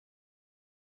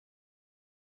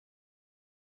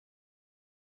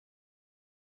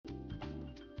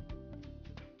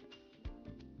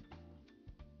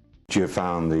You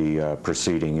found the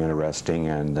proceeding interesting,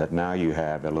 and that now you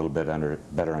have a little bit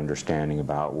better understanding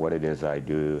about what it is I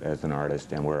do as an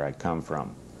artist and where I come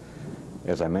from.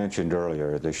 As I mentioned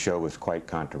earlier, the show was quite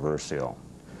controversial.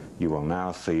 You will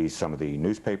now see some of the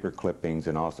newspaper clippings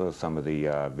and also some of the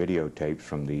videotapes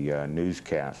from the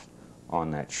newscast on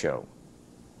that show.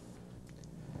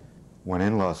 When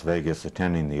in Las Vegas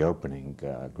attending the opening,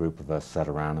 a group of us sat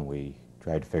around and we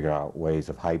tried to figure out ways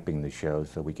of hyping the show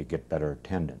so we could get better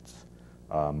attendance.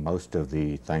 Most of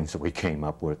the things that we came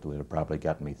up with would have probably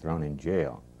gotten me thrown in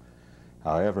jail.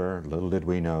 However, little did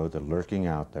we know that lurking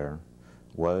out there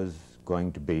was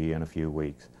going to be, in a few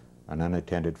weeks, an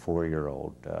unattended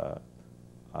 4-year-old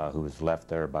who was left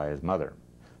there by his mother.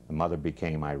 The mother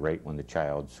became irate when the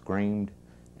child screamed,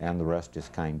 and the rest is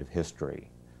kind of history.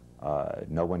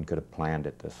 No one could have planned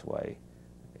it this way.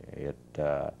 It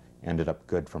ended up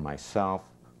good for myself,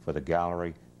 for the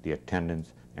gallery, the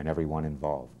attendants, and everyone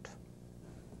involved.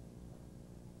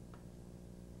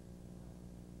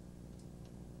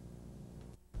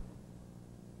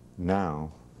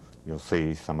 Now, you'll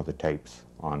see some of the tapes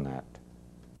on that.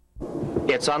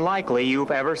 It's unlikely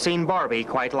you've ever seen Barbie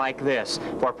quite like this.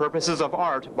 For purposes of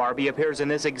art, Barbie appears in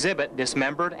this exhibit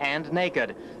dismembered and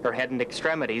naked, her head and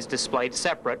extremities displayed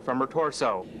separate from her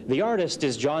torso. The artist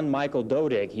is John Michael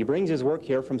Dodig. He brings his work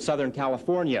here from Southern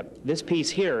California. This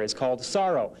piece here is called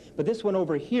Sorrow, but this one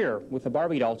over here, with the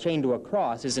Barbie doll chained to a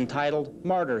cross, is entitled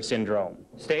Martyr Syndrome.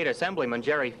 State Assemblyman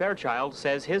Jerry Fairchild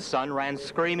says his son ran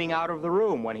screaming out of the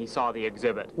room when he saw the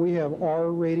exhibit. We have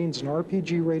R ratings and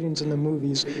RPG ratings in the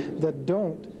movies that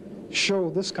don't show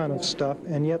this kind of stuff,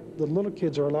 and yet the little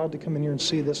kids are allowed to come in here and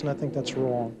see this, and I think that's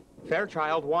wrong.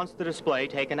 Fairchild wants the display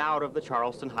taken out of the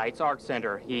Charleston Heights Art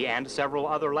Center. He and several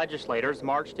other legislators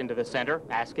marched into the center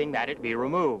asking that it be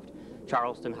removed.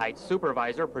 Charleston Heights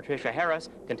Supervisor Patricia Harris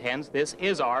contends this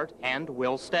is art and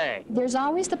will stay. There's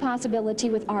always the possibility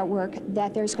with artwork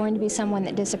that there's going to be someone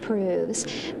that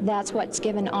disapproves. That's what's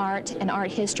given art and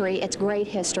art history its great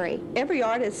history. Every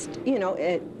artist, you know,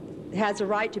 it has a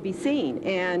right to be seen,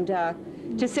 and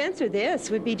to censor this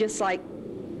would be just like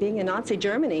being in Nazi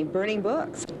Germany, burning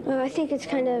books. Well, I think it's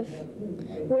kind of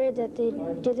weird that they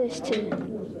did this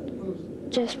to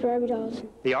just Barbie dolls.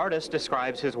 The artist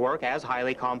describes his work as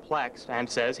highly complex and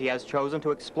says he has chosen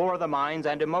to explore the minds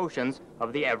and emotions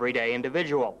of the everyday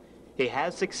individual. He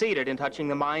has succeeded in touching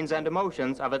the minds and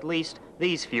emotions of at least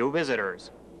these few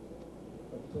visitors.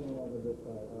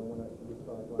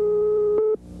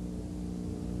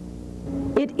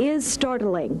 It is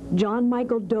startling, John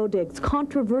Michael Dodig's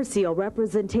controversial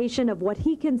representation of what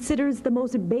he considers the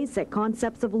most basic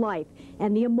concepts of life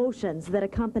and the emotions that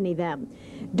accompany them.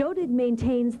 Dodig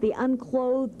maintains the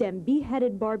unclothed and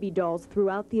beheaded Barbie dolls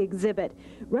throughout the exhibit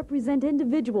represent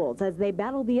individuals as they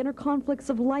battle the inner conflicts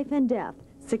of life and death,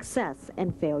 success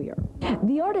and failure.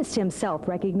 The artist himself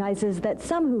recognizes that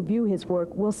some who view his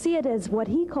work will see it as what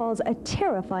he calls a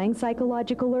terrifying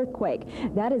psychological earthquake.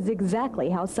 That is exactly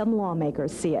how some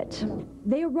lawmakers see it.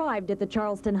 They arrived at the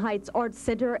Charleston Heights Art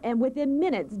Center and within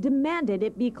minutes demanded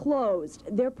it be closed.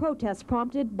 Their protest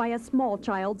prompted by a small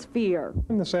child's fear.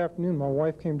 This afternoon, my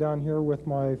wife came down here with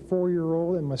my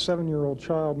 4-year-old and my 7-year-old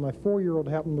child. My 4-year-old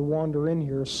happened to wander in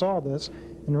here, saw this,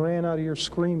 and ran out of here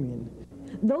screaming.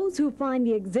 Those who find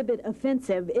the exhibit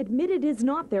offensive admit it is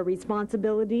not their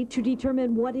responsibility to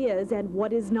determine what is and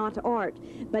what is not art,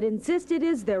 but insist it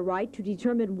is their right to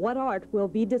determine what art will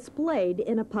be displayed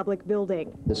in a public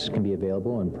building. This can be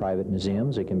available in private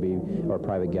museums, it can be, or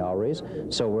private galleries,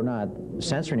 so we're not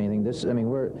censoring anything. This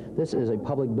is a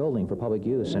public building for public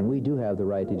use, and we do have the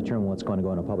right to determine what's going to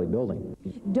go in a public building.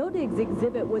 Dodig's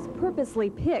exhibit was purposely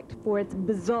picked for its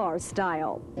bizarre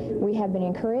style. We have been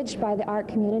encouraged by the art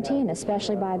community and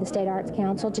especially by the State Arts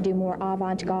Council to do more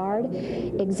avant-garde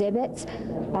exhibits.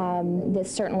 This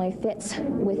certainly fits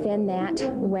within that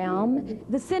realm.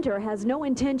 The center has no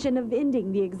intention of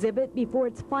ending the exhibit before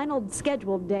its final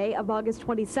scheduled day of August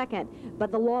 22nd,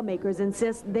 but the lawmakers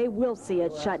insist they will see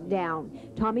it shut down.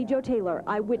 Tommy Jo Taylor,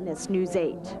 Eyewitness News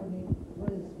 8.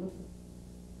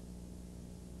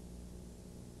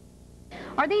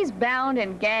 Are these bound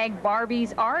and gag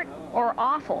Barbies art or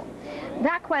awful?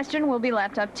 That question will be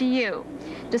left up to you.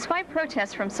 Despite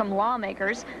protests from some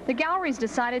lawmakers, the galleries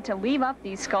decided to leave up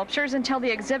these sculptures until the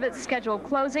exhibit's scheduled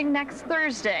closing next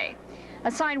Thursday.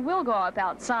 A sign will go up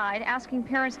outside asking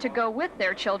parents to go with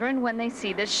their children when they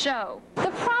see this show.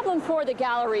 The problem problem for the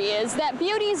gallery is that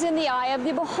beauty is in the eye of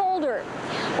the beholder.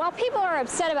 While people are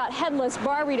upset about headless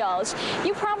Barbie dolls,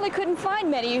 you probably couldn't find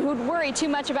many who'd worry too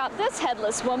much about this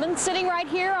headless woman sitting right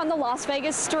here on the Las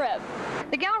Vegas Strip.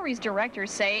 The gallery's directors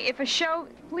say if a show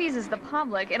pleases the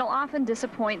public, it'll often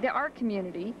disappoint the art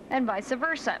community and vice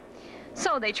versa.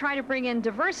 So they try to bring in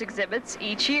diverse exhibits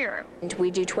each year.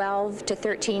 We do 12 to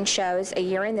 13 shows a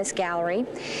year in this gallery,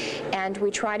 and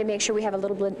we try to make sure we have a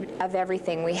little bit of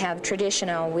everything. We have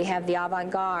traditional, we have the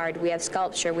avant-garde, we have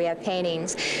sculpture, we have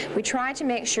paintings. We try to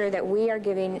make sure that we are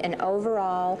giving an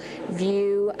overall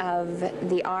view of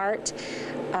the art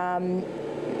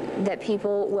that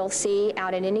people will see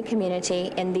out in any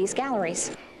community in these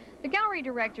galleries. The gallery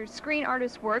directors screen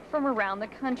artists' work from around the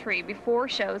country before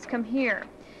shows come here.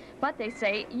 But they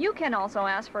say you can also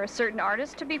ask for a certain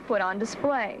artist to be put on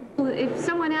display. If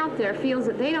someone out there feels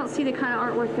that they don't see the kind of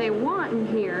artwork they want in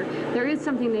here, there is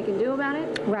something they can do about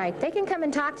it? Right. They can come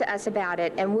and talk to us about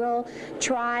it, and we'll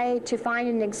try to find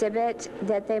an exhibit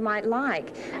that they might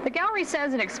like. The gallery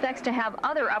says it expects to have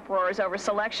other uproars over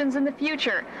selections in the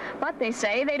future, but they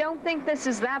say they don't think this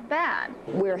is that bad.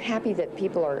 We're happy that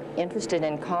people are interested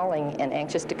in calling and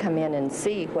anxious to come in and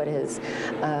see what has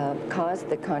caused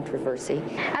the controversy.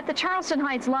 At the Charleston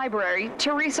Heights Library,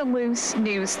 Teresa Luce,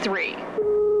 News 3.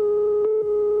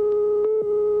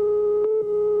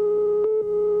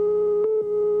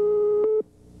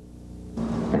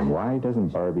 And why doesn't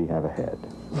Barbie have a head?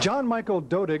 John Michael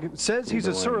Dodig says he's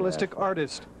a surrealistic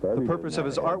artist. The purpose of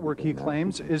his artwork, he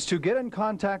claims, is to get in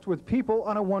contact with people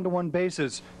on a one-to-one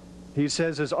basis. He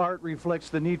says his art reflects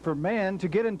the need for man to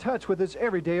get in touch with his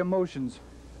everyday emotions.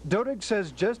 Dodig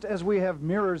says just as we have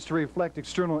mirrors to reflect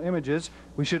external images,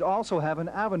 we should also have an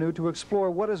avenue to explore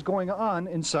what is going on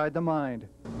inside the mind.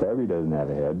 Barbie doesn't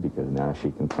have a head because now she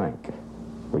can think.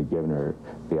 We've given her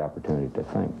the opportunity to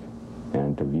think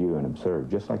and to view and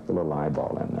observe, just like the little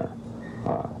eyeball in there,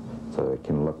 so it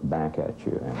can look back at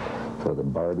you. And so the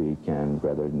Barbie can,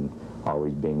 rather than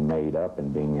always being made up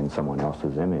and being in someone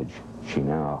else's image, she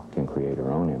now can create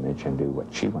her own image and do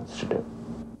what she wants to do.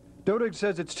 Dodig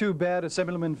says it's too bad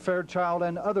Assemblyman Fairchild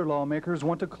and other lawmakers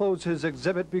want to close his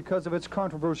exhibit because of its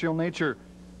controversial nature.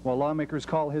 While lawmakers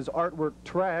call his artwork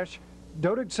trash,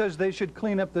 Dodig says they should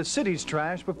clean up the city's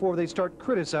trash before they start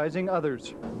criticizing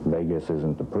others. Vegas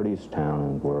isn't the prettiest town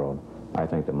in the world. I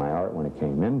think that my art, when it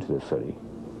came into the city,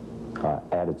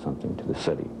 added something to the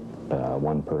city.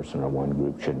 One person or one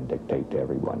group shouldn't dictate to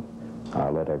everyone.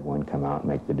 Let everyone come out and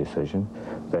make the decision.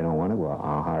 If they don't want to, well,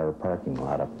 I'll hire a parking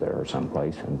lot up there or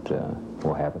someplace, and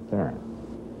we'll have it there.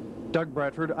 Doug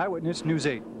Bradford, Eyewitness News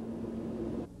 8.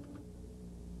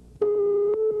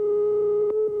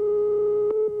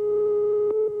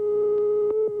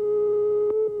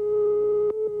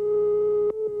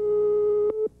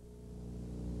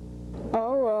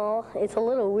 Oh, well, it's a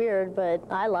little weird, but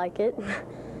I like it.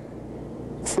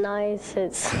 It's nice.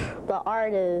 The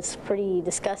art is pretty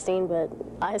disgusting, but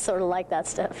I sort of like that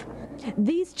stuff.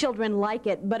 These children like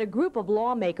it, but a group of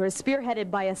lawmakers spearheaded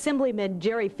by Assemblyman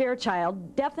Jerry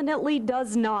Fairchild definitely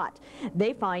does not.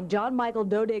 They find John Michael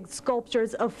Dodig's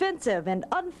sculptures offensive and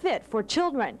unfit for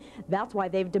children. That's why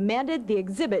they've demanded the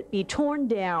exhibit be torn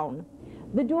down.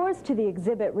 The doors to the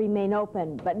exhibit remain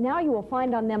open, but now you will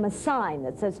find on them a sign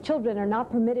that says children are not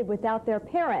permitted without their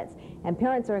parents, and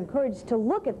parents are encouraged to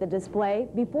look at the display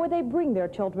before they bring their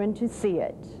children to see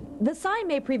it. The sign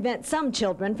may prevent some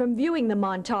children from viewing the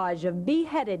montage of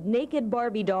beheaded naked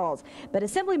Barbie dolls, but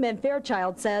Assemblyman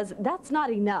Fairchild says that's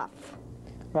not enough.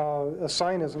 A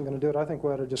sign isn't going to do it. I think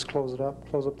we ought to just close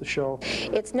up the show.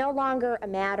 It's no longer a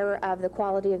matter of the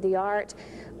quality of the art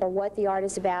or what the art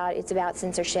is about. It's about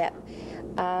censorship.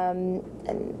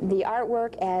 The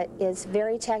artwork is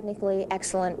very technically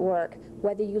excellent work.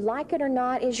 Whether you like it or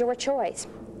not is your choice,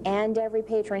 and every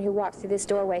patron who walks through this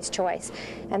doorway's choice,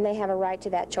 and they have a right to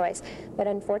that choice. But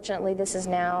unfortunately, this is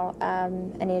now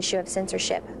an issue of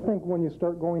censorship. I think when you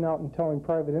start going out and telling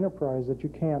private enterprise that you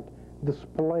can't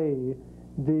display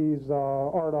these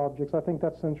art objects, I think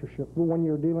that's censorship. When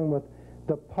you're dealing with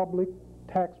the public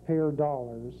taxpayer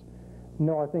dollars,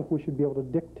 no, I think we should be able to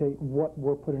dictate what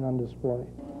we're putting on display.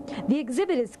 The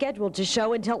exhibit is scheduled to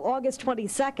show until August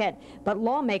 22nd, but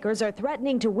lawmakers are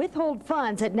threatening to withhold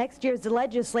funds at next year's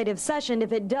legislative session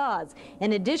if it does.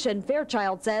 In addition,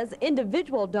 Fairchild says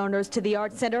individual donors to the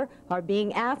Art Center are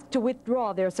being asked to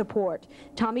withdraw their support.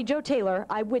 Tommy Jo Taylor,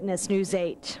 Eyewitness News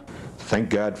 8. Thank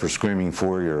God for screaming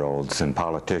 4-year-olds and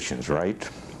politicians, right?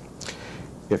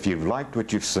 If you've liked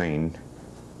what you've seen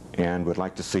and would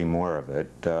like to see more of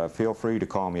it, feel free to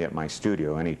call me at my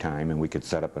studio anytime and we could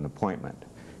set up an appointment.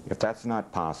 If that's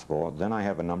not possible, then I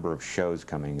have a number of shows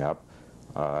coming up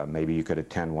Maybe you could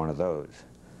attend one of those.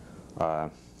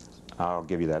 I'll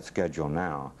give you that schedule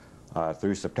now.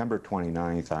 Through September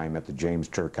 29th, I'm at the James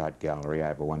Turcotte Gallery. I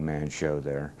have a one-man show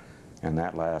there, and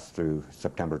that lasts through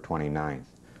September 29th.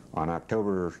 On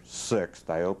October 6th,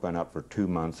 I open up for 2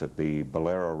 months at the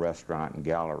Bolero Restaurant and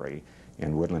Gallery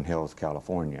in Woodland Hills,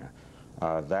 California.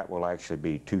 That will actually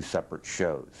be 2 separate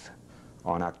shows.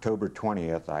 On October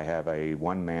 20th, I have a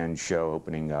one-man show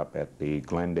opening up at the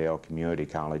Glendale Community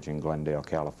College in Glendale,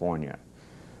 California.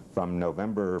 From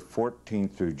November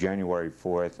 14th through January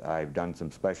 4th, I've done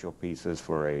some special pieces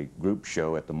for a group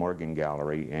show at the Morgan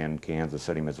Gallery in Kansas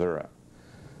City, Missouri.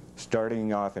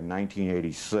 Starting off in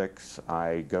 1986,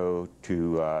 I go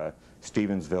to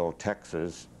Stevensville,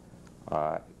 Texas,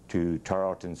 to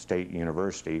Tarleton State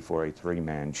University for a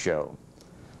 3-man show.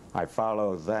 I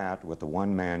follow that with a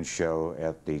one-man show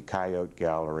at the Coyote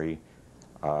Gallery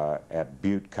at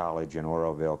Butte College in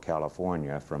Oroville,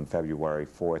 California from February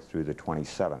 4th through the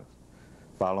 27th.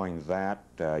 Following that,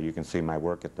 you can see my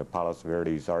work at the Palos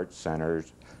Verdes Art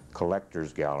Center's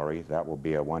Collectors Gallery. That will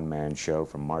be a one-man show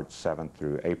from March 7th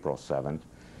through April 7th.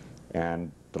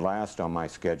 And the last on my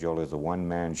schedule is a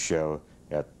one-man show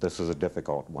at, this is a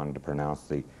difficult one to pronounce,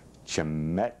 the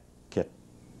Chemeketa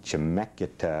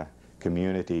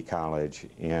Community College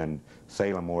in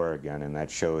Salem, Oregon, and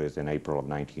that show is in April of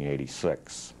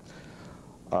 1986.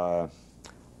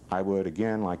 I would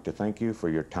again like to thank you for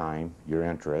your time, your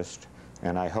interest,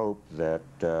 and I hope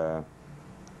that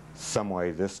some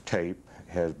way this tape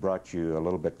has brought you a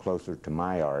little bit closer to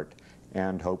my art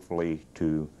and hopefully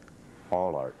to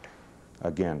all art.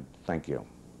 Again, thank you.